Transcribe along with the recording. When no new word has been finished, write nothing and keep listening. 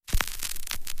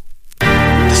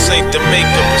the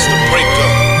makeup, it's the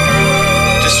breakup.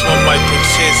 This one might bring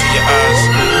tears in your eyes,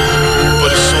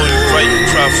 but it's on you right, you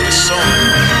cry for the song.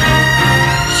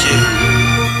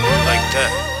 Yeah, like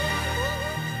that.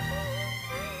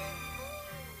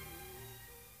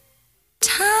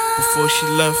 Before she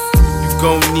left, you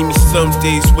gon' need me some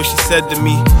days. What she said to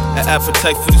me, an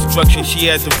appetite for destruction, she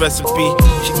had the recipe.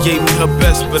 She gave me her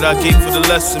best, but I gave her the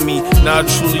less of me. Now I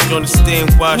truly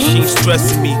understand why she ain't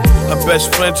stressing me. Her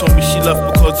best friend told me she left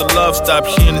because the love stopped.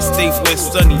 She in a state where it's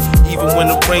sunny, even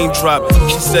when the rain dropped.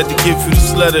 She said to give you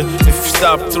this letter if you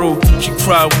stop through. She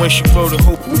cried when she wrote it,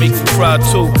 hope it make you cry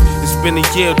too. It's been a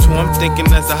year or two, I'm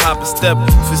thinking as I hop a step.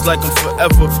 Feels like I'm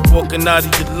forever walking out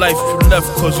of your life. You left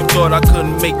cause you thought I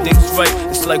couldn't make things right.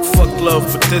 It's like fuck love,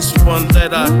 but this one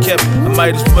letter I kept, I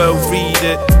might as well read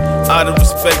it out of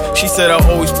respect. She said I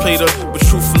always played her, but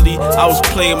truthfully I was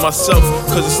playing myself.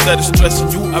 Cause instead of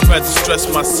stressing you, I'd rather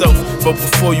stress myself. But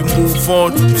before you move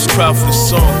on, just cry for the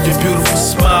song. Your beautiful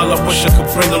smile, I wish I could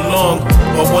bring along.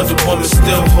 My Wonder Woman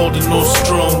still holding on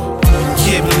strong.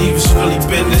 Can't believe it's really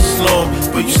been this long,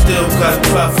 but you still gotta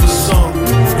cry for the song.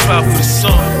 Cry for the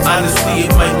song. Honestly,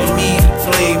 it might be me to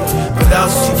blame, but I'll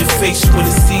see your face when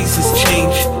the seasons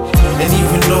change. And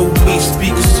even though we ain't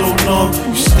speaking so long,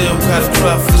 you still gotta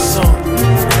cry for the song.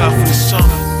 Cry for the song.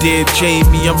 Dear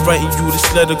Jamie, I'm writing you this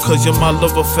letter cause you're my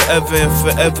lover forever and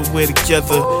forever we're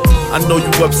together. I know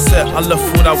you upset, I left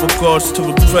without regards to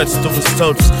regrets. The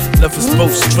results left us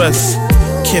both stressed.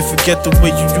 Can't forget the way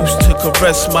you used to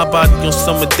caress my body on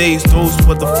summer days. Those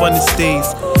were the funnest days.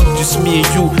 Just me and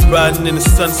you riding in the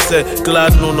sunset,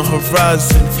 gliding on the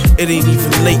horizon. It ain't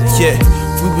even late yet.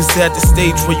 We was at the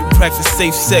stage where you practice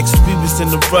safe sex. We was in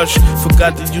the rush,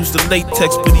 forgot to use the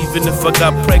latex. But even if I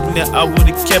got pregnant, I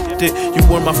would've kept it. You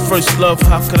were my first love,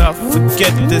 how could I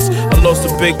forget this? I lost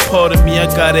a big part of me, I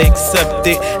gotta accept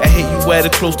it. I hate you at a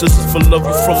close distance, but love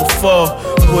you from afar.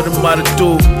 What am I to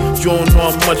do? You don't know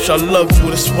how much I love you,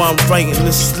 that's why I'm writing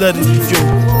this letter to you.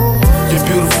 Your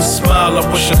beautiful smile,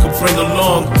 I wish I could bring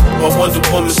along. My Wonder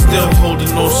Woman still holding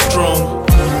on strong.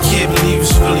 Can't believe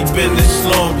it's really been this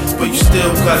long, but you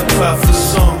still gotta cry for the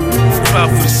song. Cry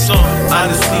for the song.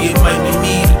 Honestly, it might be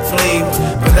me to blame,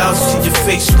 but I'll see your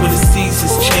face when the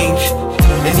seasons change.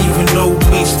 And even though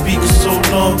we ain't speaking so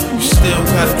long, you still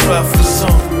gotta cry for the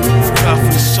song. Cry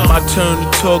for the song. My turn to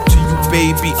talk to you,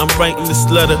 baby. I'm writing this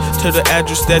letter to the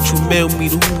address that you mailed me.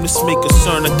 To whom this may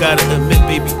concern, I gotta admit,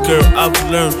 baby girl, I've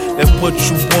learned that what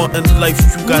you want in life,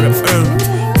 you gotta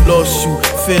earn. Lost you,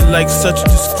 feel like such a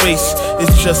disgrace.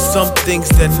 It's just some things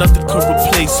that nothing could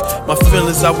replace. My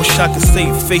feelings, I wish I could say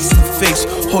it face to face.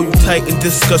 Hold you tight and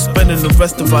discuss spending the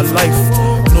rest of our life.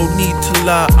 No need to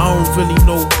lie, I don't really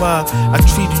know why I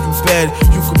treated you bad,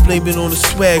 you can blame it on the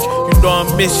swag. You know I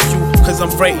miss you, cause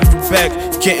I'm writing you back.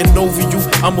 Getting over you,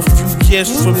 I'm a few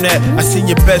years from that. I seen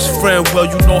your best friend, well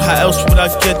you know how else would I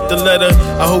get the letter.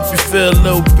 I hope you feel a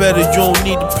little better, you don't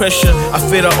need the pressure. I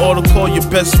fear I ought to call your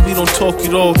best, we don't talk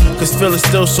at all. Cause feeling's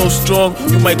still so strong,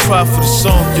 you might cry for the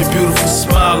song. Your beautiful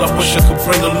smile, I wish I could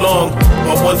bring along.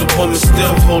 My Wonder Woman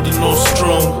still holding on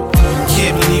strong.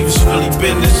 Can't believe it's really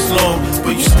been this long,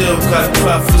 but you still gotta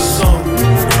cry for the song.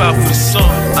 Cry for the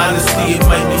song. Honestly, it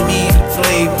might be me to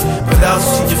blame, but I'll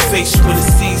see your face when the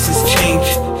seasons change.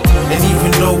 And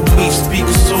even though we ain't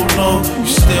speaking so long, you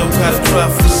still gotta cry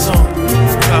for the song.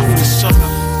 Cry for the song.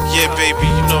 Yeah, baby,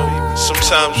 you know,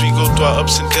 sometimes we go through our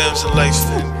ups and downs in life,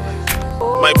 and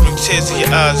might bring tears in your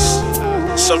eyes.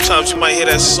 Sometimes you might hear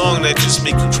that song that just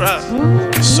make you cry.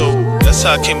 So that's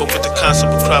how I came up with the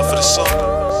concept of Cry for the Song.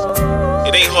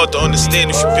 It ain't hard to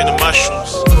understand if you've been in my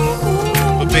shoes,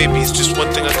 but baby, it's just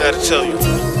one thing I gotta tell you.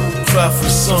 Cry for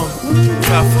the song,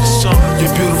 cry for the song.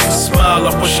 Your beautiful smile,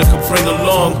 I wish I could bring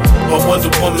along. My Wonder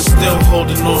Woman still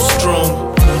holding on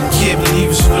strong. Can't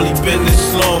believe it's really been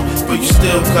this long, but you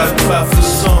still gotta cry for the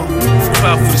song.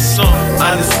 Cry for the song.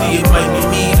 Honestly, it might be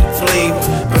me to blame,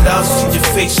 but I'll see your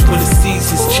face when the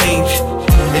seasons change.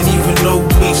 And even though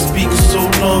we ain't speaking so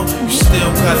long, you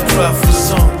still gotta cry for the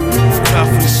song. Cry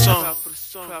for the song. Cry for the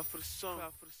song. Cry for the song.